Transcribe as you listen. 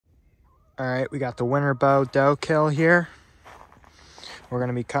All right, we got the Winterbow doe kill here. We're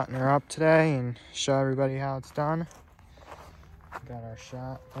gonna be cutting her up today and show everybody how it's done. Got our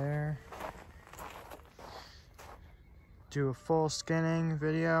shot there. Do a full skinning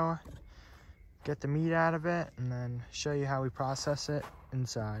video, get the meat out of it, and then show you how we process it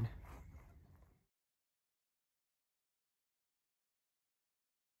inside.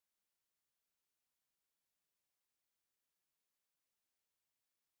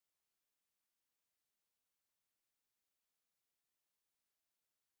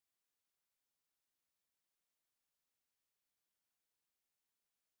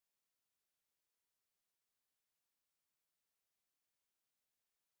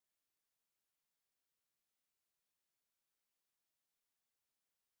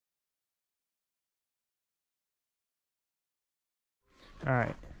 All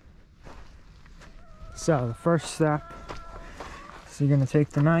right, so the first step is you're gonna take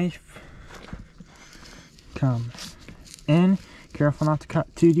the knife, come in, careful not to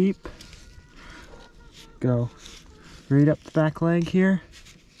cut too deep, go right up the back leg here,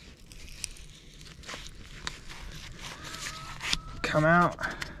 come out,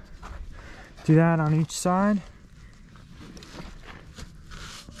 do that on each side.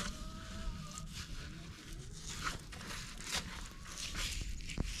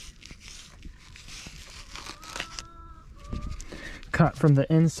 Cut from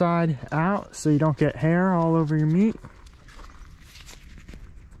the inside out so you don't get hair all over your meat.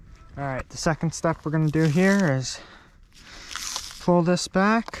 All right, the second step we're gonna do here is pull this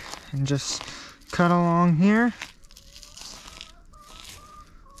back and just cut along here.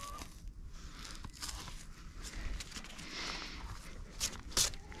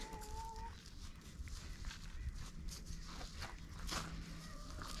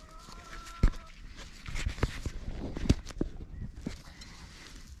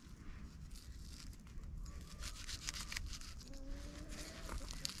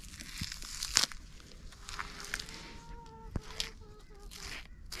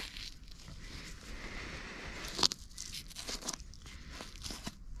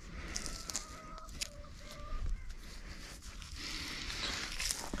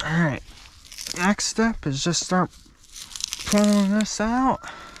 Alright, next step is just start pulling this out.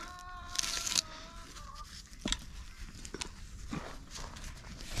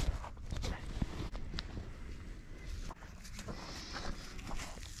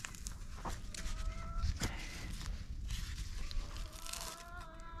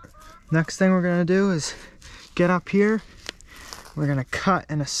 Next thing we're going to do is get up here. We're going to cut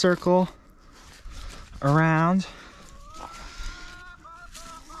in a circle around.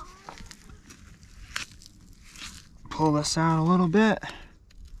 Pull this out a little bit,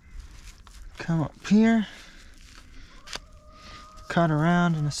 come up here, cut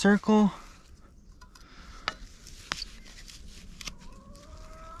around in a circle.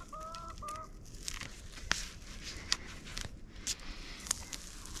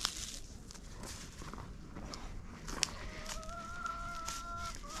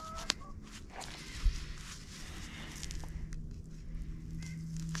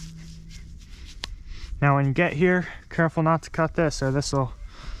 Now when you get here, careful not to cut this or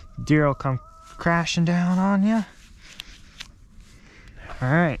deer will come crashing down on you. All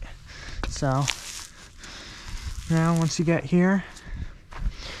right, so now once you get here,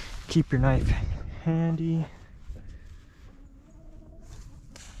 keep your knife handy.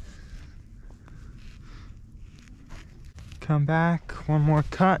 Come back, one more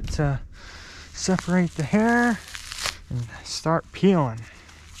cut to separate the hair and start peeling.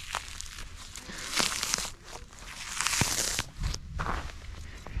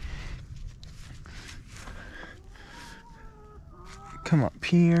 Come up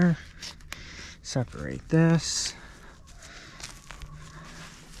here, separate this.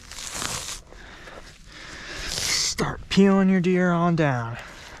 Start peeling your deer on down.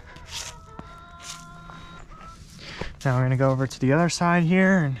 Now we're gonna go over to the other side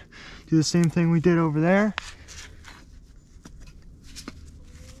here and do the same thing we did over there.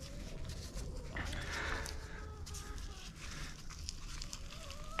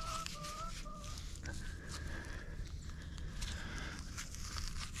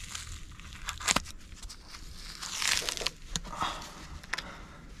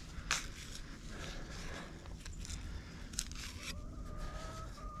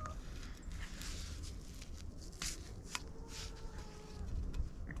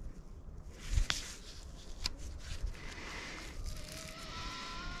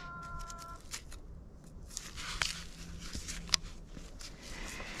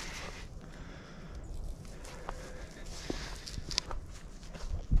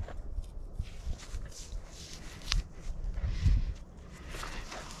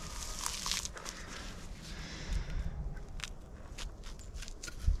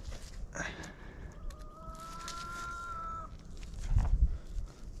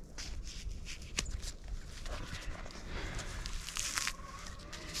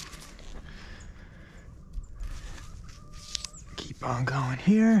 Keep on going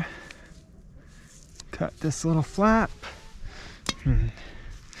here. Cut this little flap.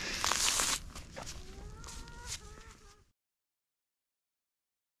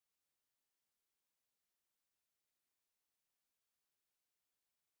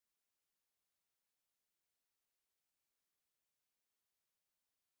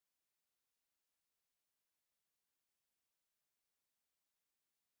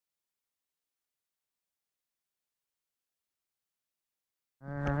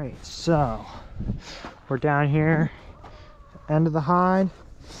 Alright, so we're down here, end of the hide.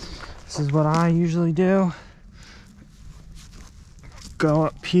 This is what I usually do. Go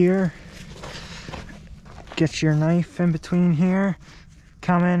up here, get your knife in between here,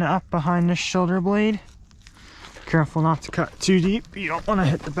 come in up behind this shoulder blade. Careful not to cut too deep, you don't want to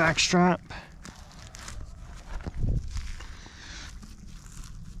hit the back strap.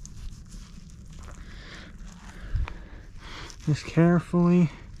 Just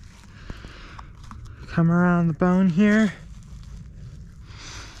carefully come around the bone here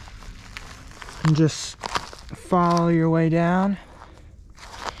and just follow your way down.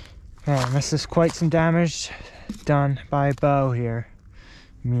 Man, this is quite some damage done by a bow here.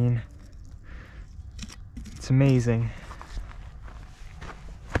 I mean, it's amazing.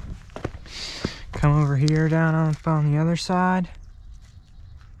 Come over here down on the other side.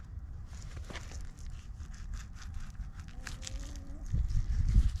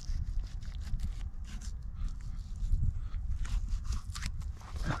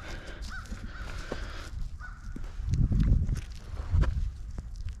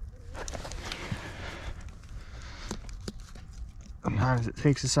 Sometimes it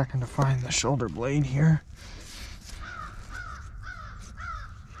takes a second to find the shoulder blade here.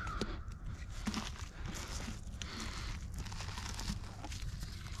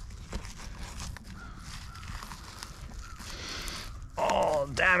 All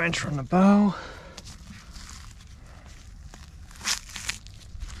damage from the bow.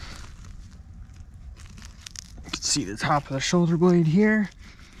 You can see the top of the shoulder blade here.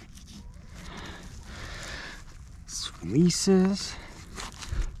 Releases.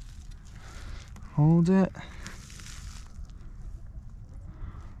 Hold it.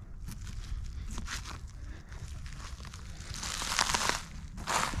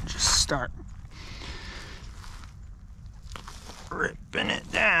 Just start ripping it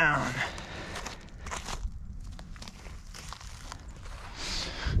down.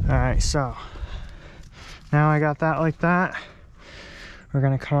 Alright, so now I got that like that. We're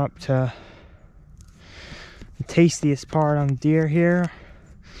gonna come up to the tastiest part on the deer here,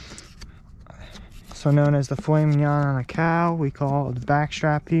 so known as the filet mignon on a cow. We call it the back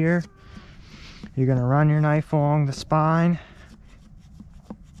strap here. You're gonna run your knife along the spine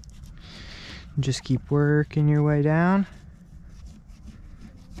and just keep working your way down.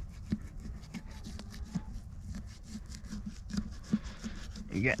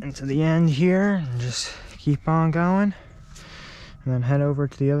 You get into the end here and just keep on going, and then head over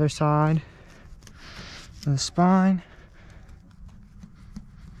to the other side of the spine.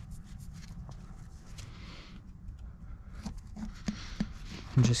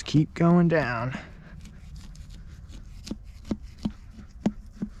 And just keep going down.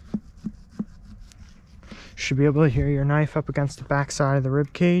 Should be able to hear your knife up against the back side of the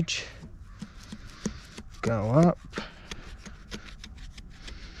rib cage. Go up.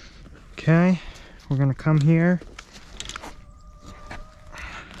 Okay, we're gonna come here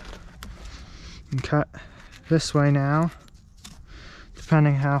and cut this way now.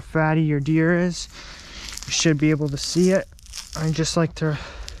 Depending how fatty your deer is, you should be able to see it. I just like to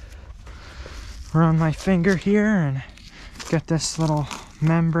run my finger here and get this little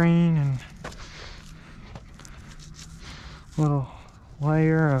membrane and little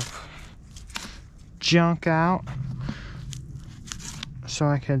layer of junk out so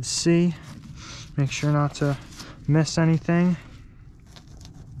I could see, make sure not to miss anything.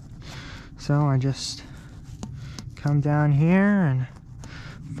 So I just come down here and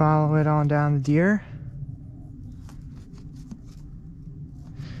follow it on down the deer.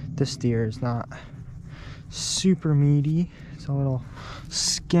 This deer is not super meaty. It's a little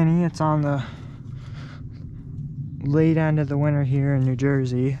skinny. It's on the late end of the winter here in New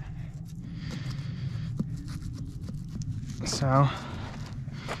Jersey. So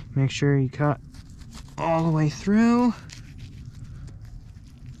make sure you cut all the way through.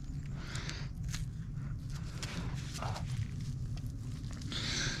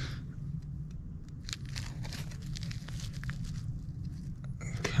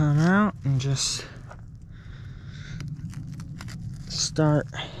 Come out and just start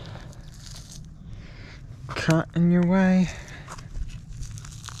cutting your way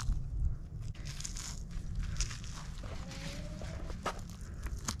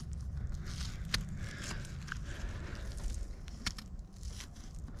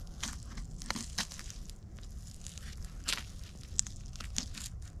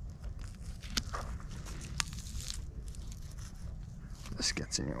this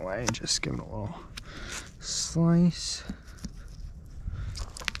gets in your way, just give it a little slice.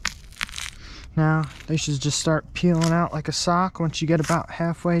 Now they should just start peeling out like a sock once you get about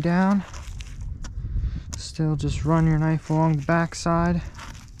halfway down. Still just run your knife along the back side.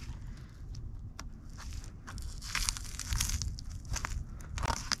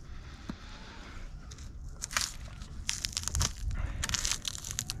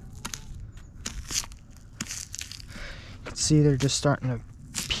 You can see they're just starting to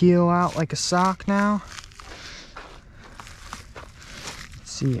peel out like a sock now.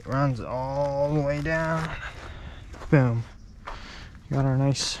 See, it runs all the way down. Boom. Got our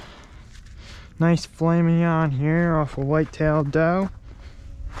nice filet mignon here off a white-tailed doe.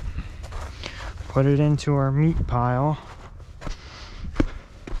 Put it into our meat pile.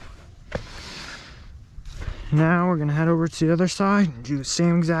 Now we're gonna head over to the other side and do the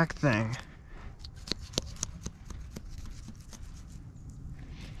same exact thing.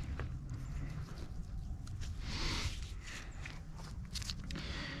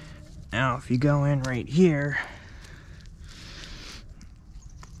 Now if you go in right here,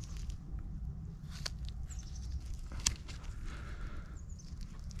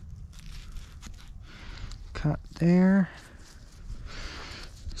 cut there.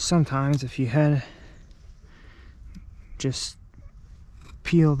 Sometimes if you had just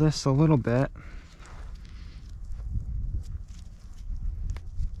peel this a little bit,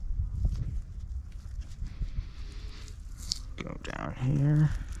 go down here.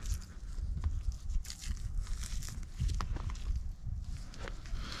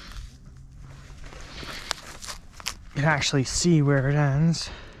 You can actually see where it ends.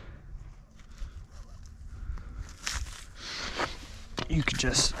 You could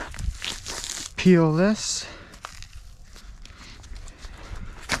just peel this.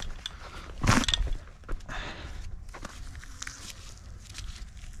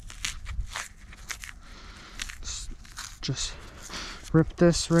 Just rip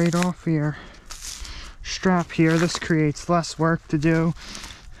this right off your strap here. This creates less work to do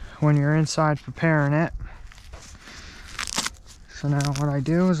when you're inside preparing it. So now what I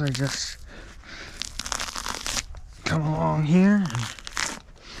do is I just come along here and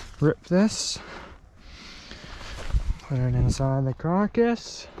rip this, put it inside the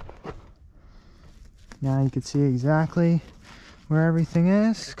carcass. Now you can see exactly where everything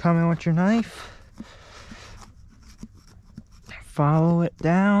is. Come in with your knife, follow it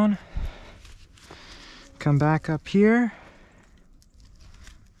down, come back up here.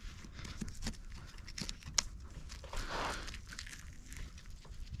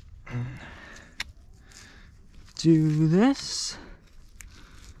 Do this.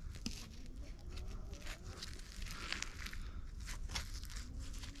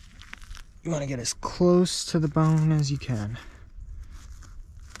 You want to get as close to the bone as you can.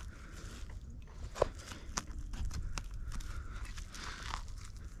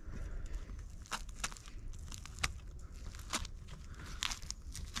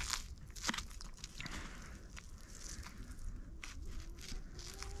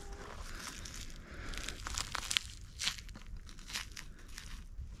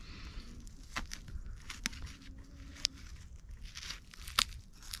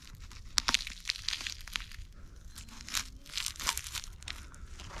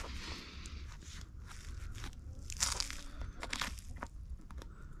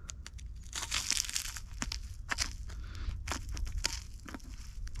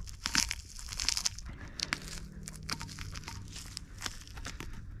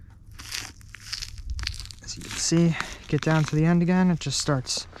 As you can see, get down to the end again, it just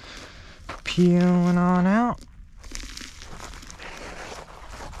starts peeling on out.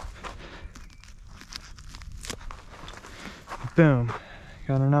 Boom,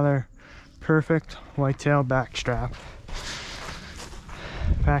 got another perfect whitetail backstrap.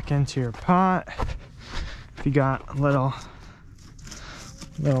 Back into your pot. If you got a little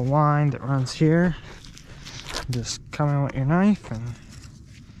line that runs here, just come in with your knife and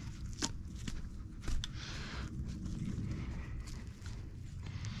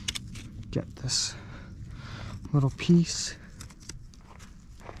get this little piece.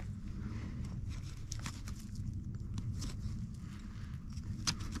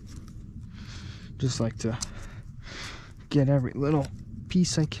 Just like to get every little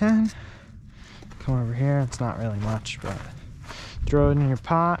piece I can. Come over here, it's not really much, but throw it in your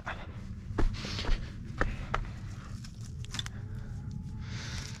pot.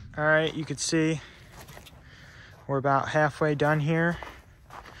 All right, you can see we're about halfway done here,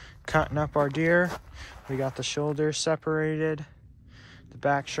 cutting up our deer. We got the shoulders separated, the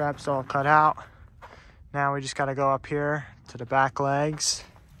back straps all cut out. Now we just gotta go up here to the back legs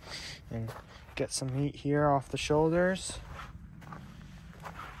and get some meat here off the shoulders.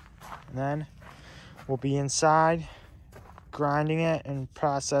 And then we'll be inside grinding it and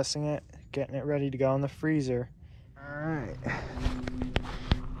processing it, getting it ready to go in the freezer. All right,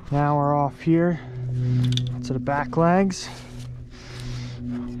 now we're off here to the back legs.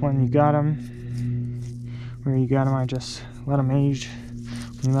 When you got them, I just let them age.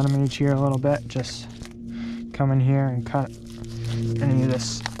 When you let them age here a little bit, just come in here and cut any of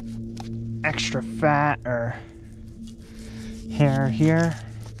this extra fat or hair here.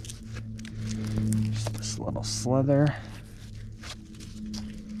 Just this little slither.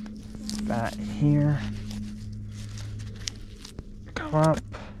 Fat here. Come up,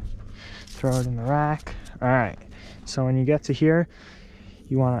 throw it in the rack. All right, so when you get to here,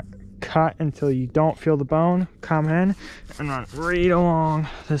 you want to cut until you don't feel the bone. Come in and run right along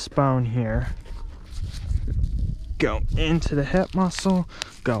this bone here. Go into the hip muscle,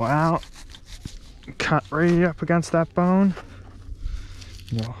 go out, cut right up against that bone.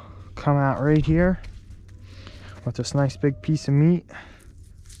 You'll come out right here with this nice big piece of meat.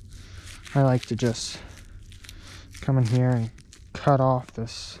 I like to just come in here and cut off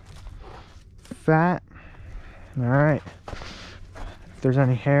this fat. All right, if there's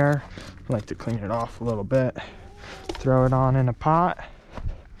any hair, I like to clean it off a little bit, throw it on in a pot.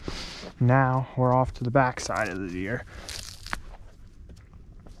 Now we're off to the back side of the deer.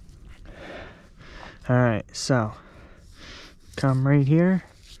 All right, so come right here,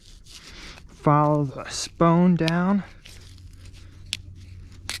 follow the bone down.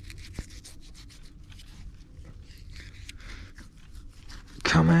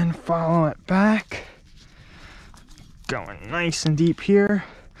 Come in, follow it back. Going nice and deep here.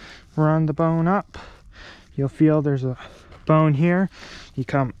 Run the bone up. You'll feel there's a bone here. You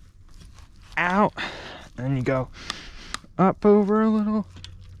come out and you go up over a little.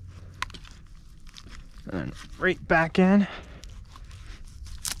 And right back in.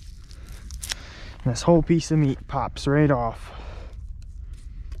 And this whole piece of meat pops right off.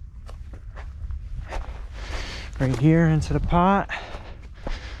 Right here into the pot.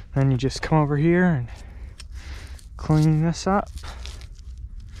 Then you just come over here and clean this up.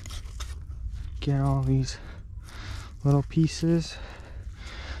 Get all these little pieces.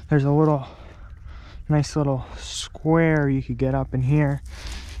 There's a little nice little square you could get up in here.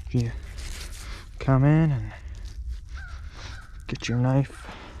 You come in and get your knife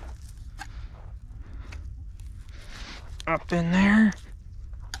up in there.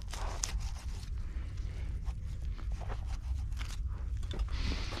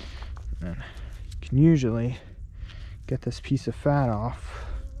 And you can usually get this piece of fat off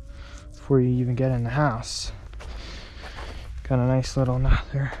before you even get in the house. Got a nice little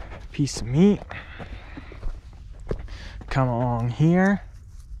another piece of meat. Come along here.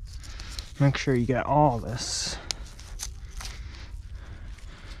 Make sure you get all this.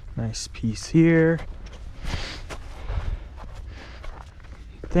 Nice piece here.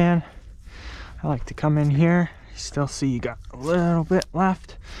 Then I like to come in here. You still see you got a little bit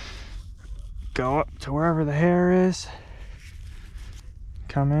left. Go up to wherever the hair is.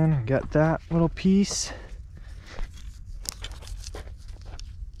 Come in and get that little piece.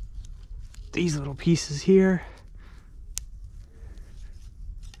 These little pieces here.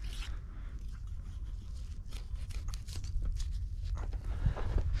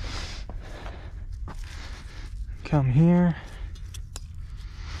 Come here.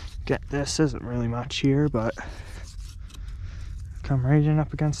 Get this, isn't really much here, but come right in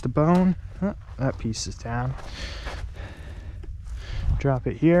up against the bone. Oh, that piece is down. Drop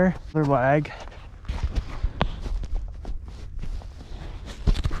it here. Other leg.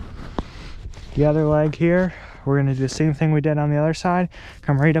 The other leg here, we're going to do the same thing we did on the other side.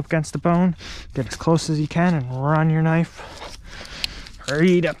 Come right up against the bone. Get as close as you can and run your knife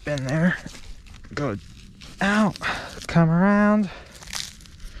right up in there. Go out. Come around.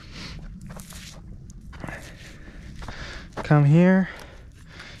 Come here.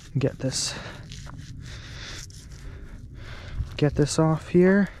 Get this off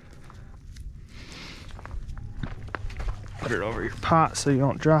here. Put it over your pot so you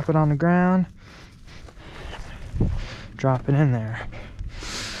don't drop it on the ground. Drop it in there.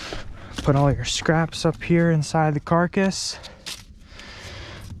 Put all your scraps up here inside the carcass.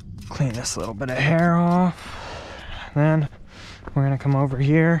 Clean this little bit of hair off. Then we're gonna come over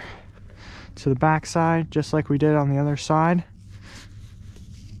here to the back side just like we did on the other side.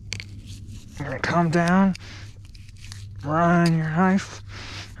 You're gonna come down, run your knife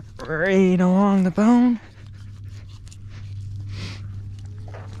right along the bone,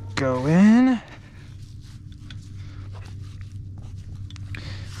 go in,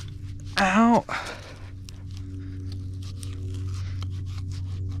 out.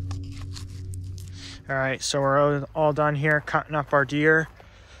 All right, so we're all done here cutting up our deer.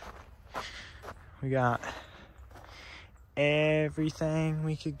 We got everything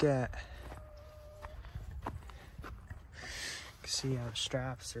we could get. You can see how the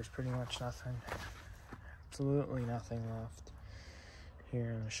straps, there's pretty much nothing, absolutely nothing left.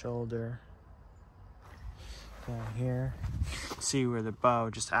 Here on the shoulder, down here. See where the bow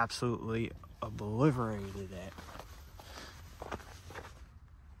just absolutely obliterated it.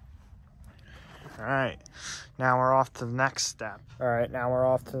 All right, now we're off to the next step. All right, now we're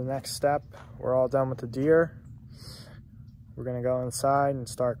off to the next step. We're all done with the deer. We're gonna go inside and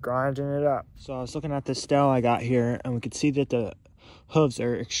start grinding it up. So I was looking at this stell I got here, and we could see that the hooves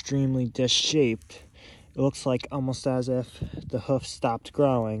are extremely disc-shaped. It looks like almost as if the hoof stopped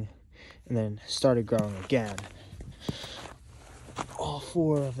growing and then started growing again. All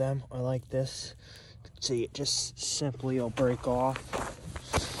 4 of them are like this. You can see it just simply will break off.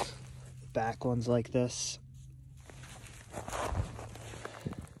 Back ones like this.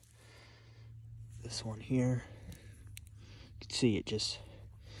 This one here, you can see it just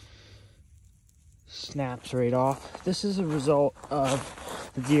snaps right off. This is a result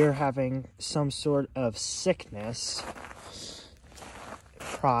of the deer having some sort of sickness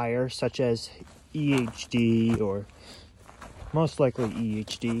prior, such as EHD, or most likely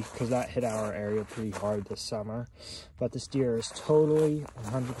EHD, because that hit our area pretty hard this summer. But this deer is totally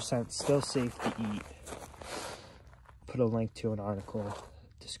 100% still safe to eat. Put a link to an article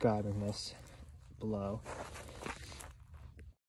describing this below.